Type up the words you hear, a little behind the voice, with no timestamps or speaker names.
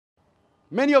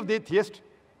Many of the atheists,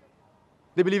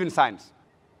 they believe in science.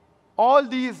 All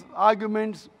these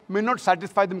arguments may not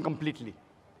satisfy them completely.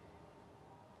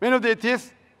 Many of the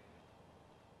atheists,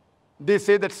 they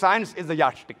say that science is a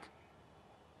yardstick.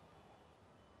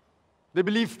 They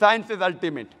believe science is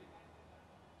ultimate.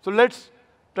 So let's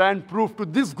try and prove to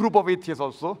this group of atheists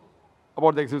also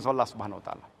about the existence of Allah subhanahu wa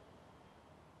ta'ala.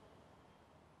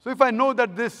 So if I know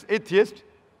that this atheist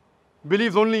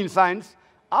believes only in science,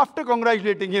 after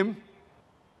congratulating him,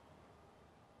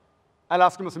 I'll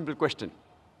ask him a simple question.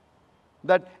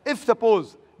 That if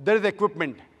suppose there is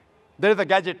equipment, there is a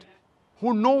gadget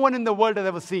who no one in the world has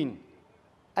ever seen,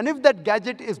 and if that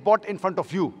gadget is brought in front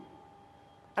of you,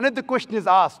 and if the question is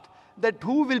asked that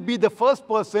who will be the first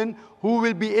person who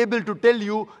will be able to tell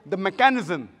you the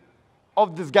mechanism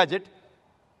of this gadget,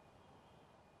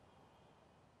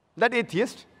 that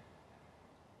atheist,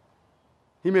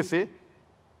 he may say,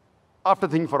 after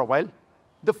thinking for a while,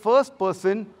 the first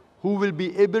person who will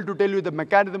be able to tell you the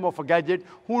mechanism of a gadget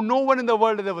who no one in the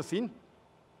world has ever seen,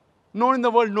 no one in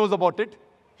the world knows about it,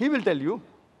 he will tell you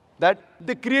that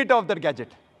the creator of that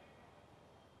gadget.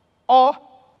 Or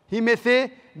he may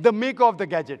say the maker of the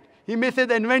gadget. He may say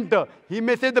the inventor. He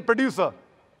may say the producer.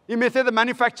 He may say the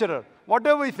manufacturer.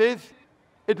 Whatever he says,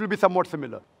 it will be somewhat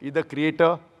similar. Either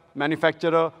creator,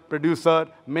 manufacturer, producer,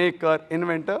 maker,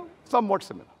 inventor, somewhat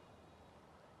similar.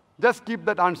 Just keep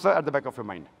that answer at the back of your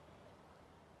mind.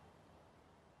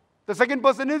 The second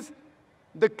person is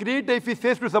the creator. If he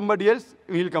says to somebody else,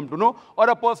 he'll come to know, or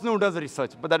a person who does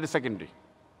research, but that is secondary.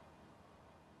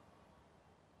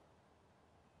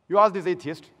 You ask this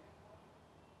atheist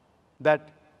that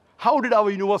how did our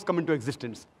universe come into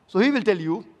existence? So he will tell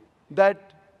you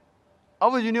that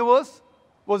our universe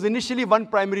was initially one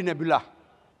primary nebula.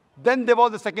 Then there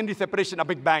was a secondary separation, a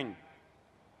Big Bang,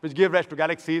 which gave rise to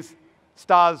galaxies,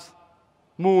 stars,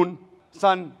 moon,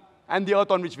 sun, and the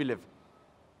earth on which we live.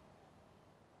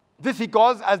 This he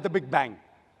calls as the Big Bang.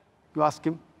 You ask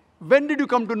him, when did you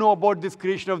come to know about this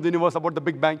creation of the universe, about the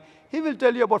Big Bang? He will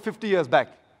tell you about 50 years back,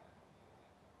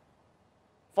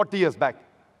 40 years back.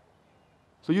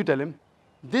 So you tell him,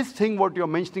 this thing what you're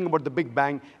mentioning about the Big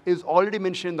Bang is already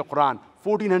mentioned in the Quran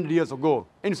 1400 years ago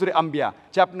in Surah Anbiya,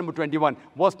 chapter number 21,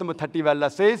 verse number 30, where Allah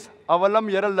says,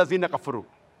 Avalam yaral lazina kafaru.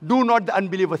 Do not the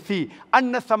unbelievers see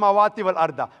anna samawati wal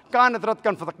arda kanat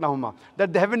ratkan fasaknahuma,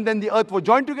 that the heaven and the earth were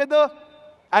joined together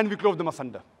and we clove them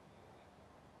asunder.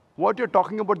 What you're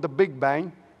talking about the Big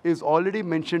Bang is already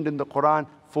mentioned in the Quran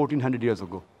 1400 years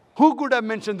ago. Who could have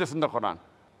mentioned this in the Quran?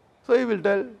 So he will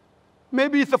tell,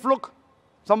 maybe it's a fluke.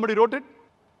 Somebody wrote it?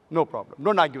 No problem.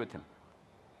 Don't argue with him.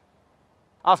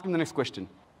 Ask him the next question.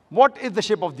 What is the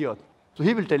shape of the earth? So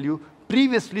he will tell you,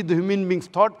 previously the human beings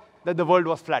thought that the world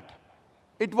was flat.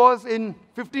 It was in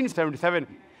 1577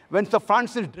 when Sir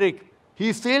Francis Drake,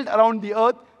 he sailed around the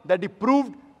earth that he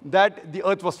proved that the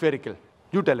earth was spherical.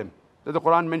 You tell him that the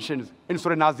Quran mentions in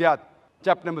Surah Naziyat,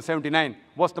 chapter number 79,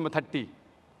 verse number 30,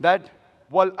 that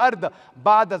wal ard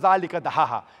ba'da zalika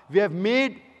dahaha. We have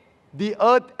made the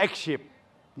earth egg-shaped.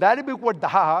 The Arabic word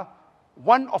dahaha,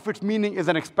 one of its meaning is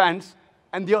an expanse,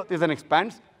 and the earth is an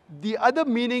expanse. The other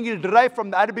meaning is derived from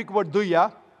the Arabic word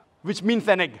duya, which means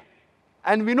an egg.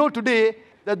 And we know today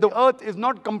that the earth is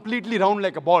not completely round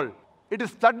like a ball. It is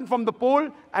flattened from the pole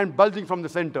and bulging from the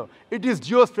center. It is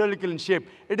geospherical in shape.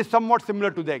 It is somewhat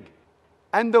similar to the egg.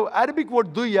 And the Arabic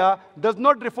word duya does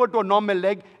not refer to a normal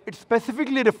egg. It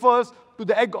specifically refers to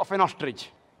the egg of an ostrich.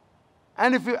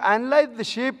 And if you analyze the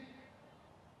shape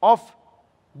of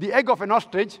the egg of an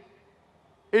ostrich,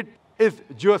 it is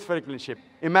geospherical in shape.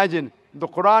 Imagine, the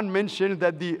Quran mentions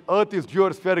that the earth is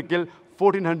geospherical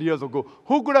 1400 years ago.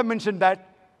 Who could have mentioned that?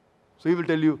 So he will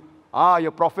tell you,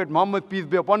 your Prophet Muhammad, peace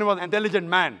be upon him, was an intelligent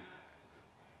man.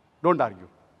 Don't argue.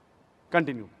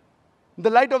 Continue. The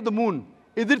light of the moon,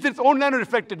 is it its own light or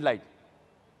reflected light?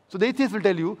 So the atheist will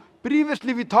tell you,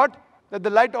 previously we thought that the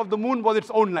light of the moon was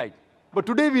its own light. But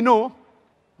today we know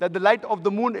that the light of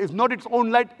the moon is not its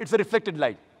own light, it's a reflected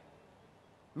light.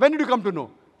 When did you come to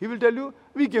know? He will tell you,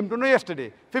 we came to know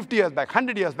yesterday, 50 years back,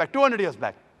 100 years back, 200 years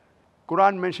back.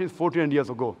 Quran mentions 1400 years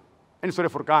ago in Surah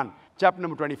Furqan, chapter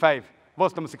number 25,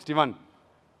 verse number 61.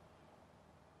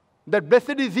 That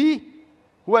blessed is he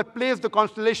who hath placed the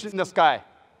constellations in the sky,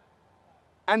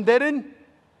 and therein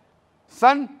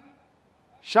sun,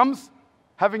 Shams,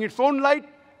 having its own light,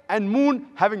 and moon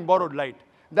having borrowed light.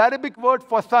 The Arabic word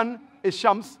for sun is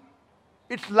Shams.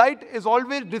 Its light is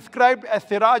always described as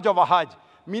Siraj or Wahaj,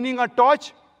 meaning a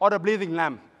torch or a blazing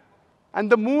lamp.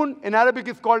 And the moon in Arabic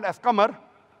is called as Qamar.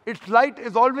 Its light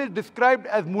is always described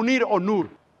as Munir or Nur.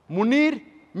 Munir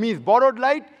means borrowed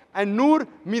light, and Nur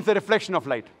means a reflection of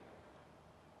light.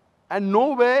 And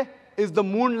nowhere is the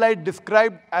moonlight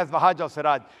described as Wahaj or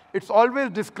Siraj. It's always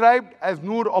described as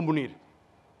Noor or Munir.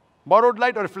 Borrowed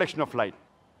light or reflection of light.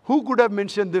 Who could have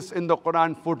mentioned this in the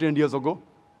Quran 14 years ago?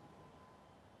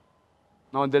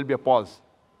 Now there'll be a pause.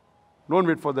 Don't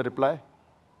wait for the reply.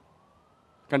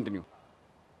 Continue.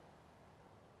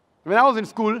 When I was in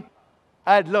school,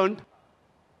 I had learned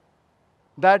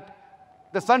that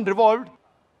the sun revolved,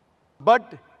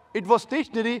 but it was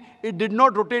stationary, it did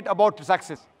not rotate about its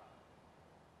axis.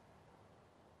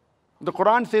 The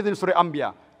Quran says in Surah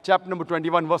Anbiya, chapter number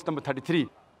 21, verse number 33,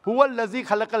 Huwa allazi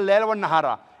khalaqal layla wan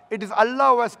nahara. It is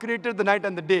Allah who has created the night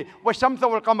and the day. Washamsa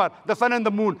wal qamar, the sun and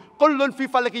the moon. Kullun fi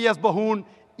falaki yasbahun.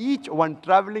 Each one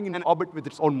traveling in an orbit with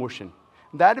its own motion.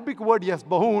 The Arabic word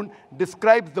yasbahun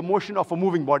describes the motion of a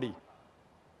moving body.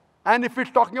 And if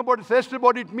it's talking about a celestial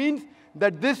body, it means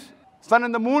that this sun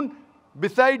and the moon,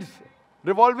 besides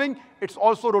revolving, it's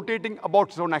also rotating about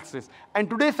its own axis. And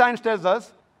today science tells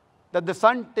us that the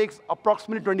sun takes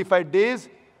approximately 25 days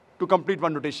to complete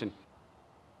one rotation.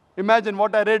 Imagine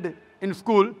what I read in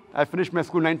school. I finished my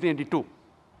school in 1982.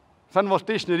 Sun was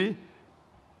stationary.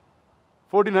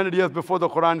 1400 years before the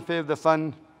Quran says the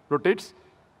sun rotates.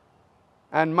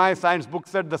 And my science book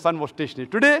said the sun was stationary.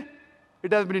 Today,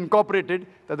 it has been incorporated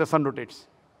that the sun rotates.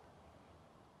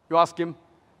 You ask him,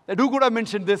 that who could have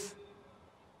mentioned this?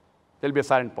 There'll be a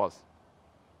silent pause.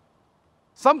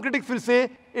 Some critics will say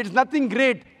it's nothing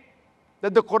great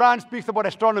that the Quran speaks about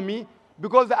astronomy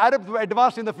because the Arabs were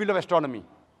advanced in the field of astronomy.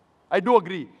 I do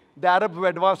agree, the Arabs were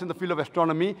advanced in the field of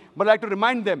astronomy, but I'd like to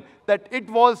remind them that it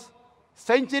was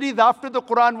centuries after the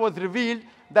Quran was revealed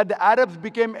that the Arabs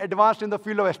became advanced in the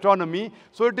field of astronomy.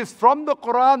 So it is from the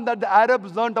Quran that the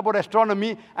Arabs learned about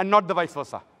astronomy and not the vice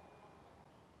versa.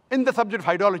 In the subject of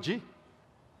hydrology,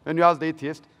 when you ask the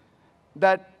atheist,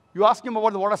 that you ask him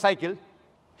about the water cycle,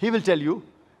 he will tell you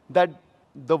that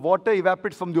the water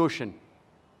evaporates from the ocean.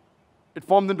 It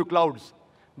forms into clouds.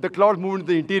 The clouds move into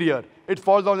the interior. It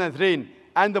falls down as rain,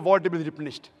 and the water is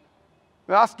replenished.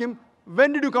 You ask him,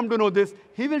 when did you come to know this?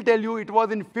 He will tell you it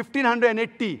was in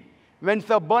 1580 when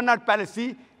Sir Bernard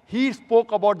Palissy, he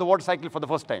spoke about the water cycle for the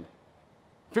first time.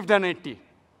 1580.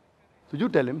 So you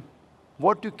tell him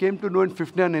what you came to know in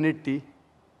 1580,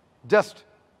 just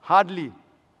hardly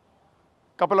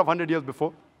a couple of hundred years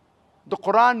before. The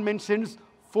Quran mentions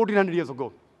 1400 years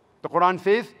ago. The Quran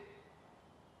says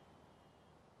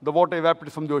the water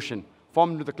evaporates from the ocean,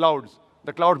 formed into the clouds.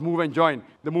 The clouds move and join.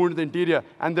 They move into the interior,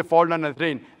 and they fall down as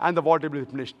rain, and the water is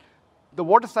replenished. The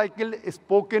water cycle is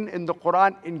spoken in the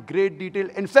Quran in great detail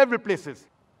in several places.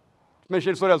 It's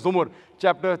mentioned in Surah Zumar,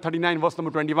 chapter 39, verse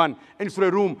number 21. In Surah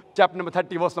Rum, chapter number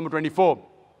 30, verse number 24.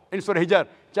 In Surah Hijr,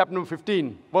 chapter number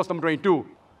 15, verse number 22.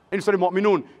 In Surah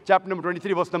Mu'minun, chapter number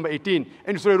 23, verse number 18.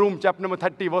 In Surah Rum, chapter number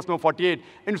 30, verse number 48.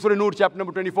 In Surah Nur, chapter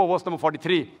number 24, verse number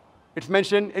 43. It's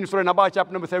mentioned in Surah Naba,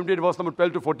 chapter number 78, verse number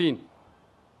 12 to 14.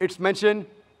 It's mentioned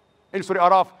in Surah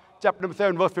Araf, chapter number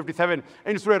 7, verse 57.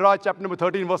 In Surah Raj, chapter number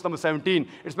 13, verse number 17.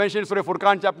 It's mentioned in Surah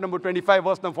Furqan, chapter number 25,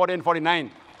 verse number 40 and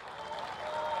 49.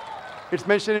 It's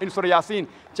mentioned in Surah Yasin,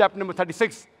 chapter number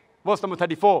 36, verse number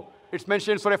 34. It's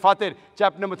mentioned in Surah Fatir,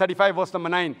 chapter number 35, verse number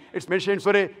 9. It's mentioned in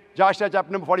Surah Jasha,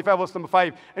 chapter number 45, verse number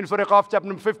 5. In Surah Qaf, chapter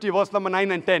number 50, verse number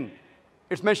 9 and 10.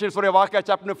 It's mentioned in Surah Waqia,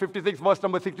 chapter number 56, verse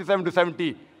number 67 to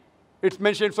 70. It's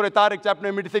mentioned in Surah Tariq, chapter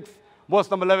number 86, verse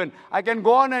number 11. I can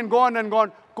go on and go on and go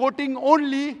on, quoting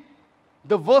only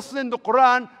the verses in the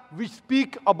Quran which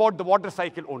speak about the water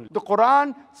cycle only. The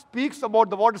Quran speaks about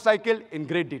the water cycle in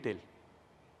great detail.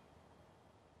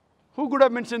 Who could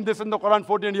have mentioned this in the Quran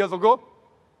 14 years ago?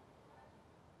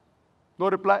 No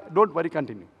reply? Don't worry,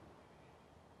 continue.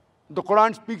 The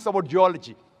Quran speaks about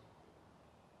geology.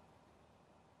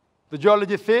 The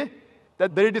geologists say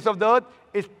that the radius of the earth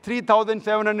is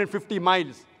 3,750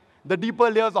 miles. The deeper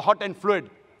layers are hot and fluid.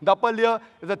 The upper layer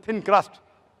is a thin crust,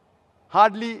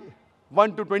 hardly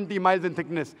 1 to 20 miles in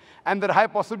thickness. And there are high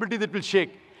possibilities it will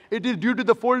shake. It is due to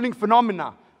the folding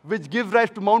phenomena which gives rise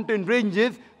to mountain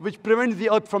ranges which prevents the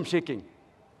earth from shaking.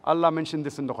 Allah mentioned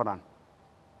this in the Quran.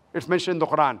 It's mentioned in the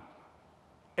Quran.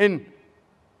 In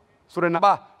Surah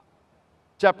Naba,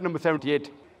 chapter number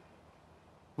 78,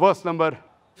 verse number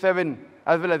 7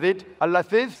 as well as 8, Allah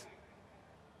says,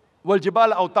 Wal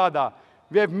jibala awtada.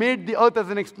 We have made the earth as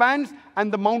an expanse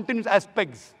and the mountains as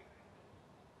pegs,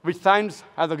 which science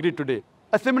has agreed today.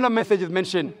 A similar message is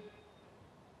mentioned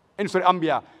in Surah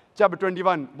Anbiya, chapter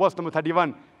 21, verse number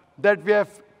 31, that we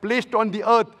have placed on the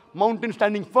earth mountains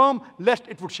standing firm, lest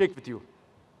it would shake with you.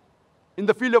 In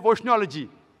the field of oceanology,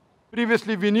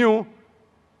 previously we knew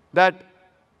that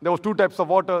there were two types of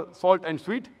water, salt and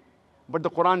sweet, but the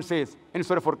Quran says in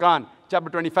Surah Furqan, chapter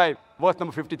 25, verse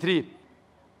number 53,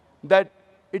 that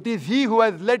It is He who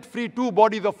has let free two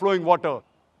bodies of flowing water,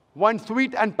 one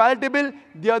sweet and palatable,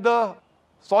 the other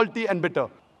salty and bitter.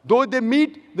 Though they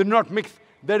meet, they do not mix.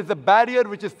 There is a barrier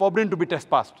which is forbidden to be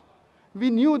trespassed. We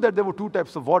knew that there were two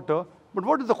types of water, but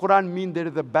what does the Quran mean there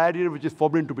is a barrier which is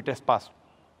forbidden to be trespassed?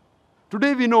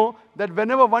 Today we know that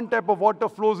whenever one type of water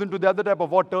flows into the other type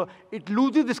of water, it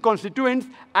loses its constituents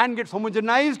and gets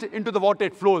homogenized into the water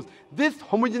it flows. This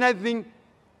homogenizing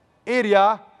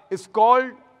area is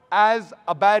called as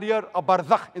a barrier, a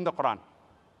barzakh in the Quran.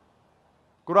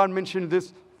 Quran mentioned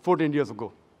this 14 years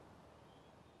ago.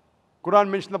 Quran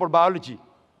mentioned about biology.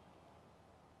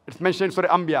 It's mentioned in Surah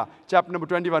Anbiya, chapter number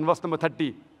 21, verse number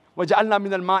 30. وَجَعَلْنَا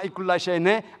مِنَ الْمَاءِ كُلَّ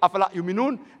شَيْءٍ أَفَلَا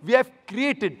يُؤْمِنُونَ. We have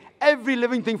created every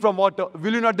living thing from water.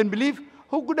 Will you not then believe?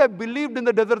 Who could have believed in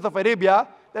the deserts of Arabia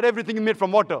that everything is made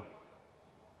from water?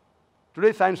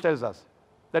 Today science tells us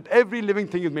that every living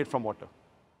thing is made from water.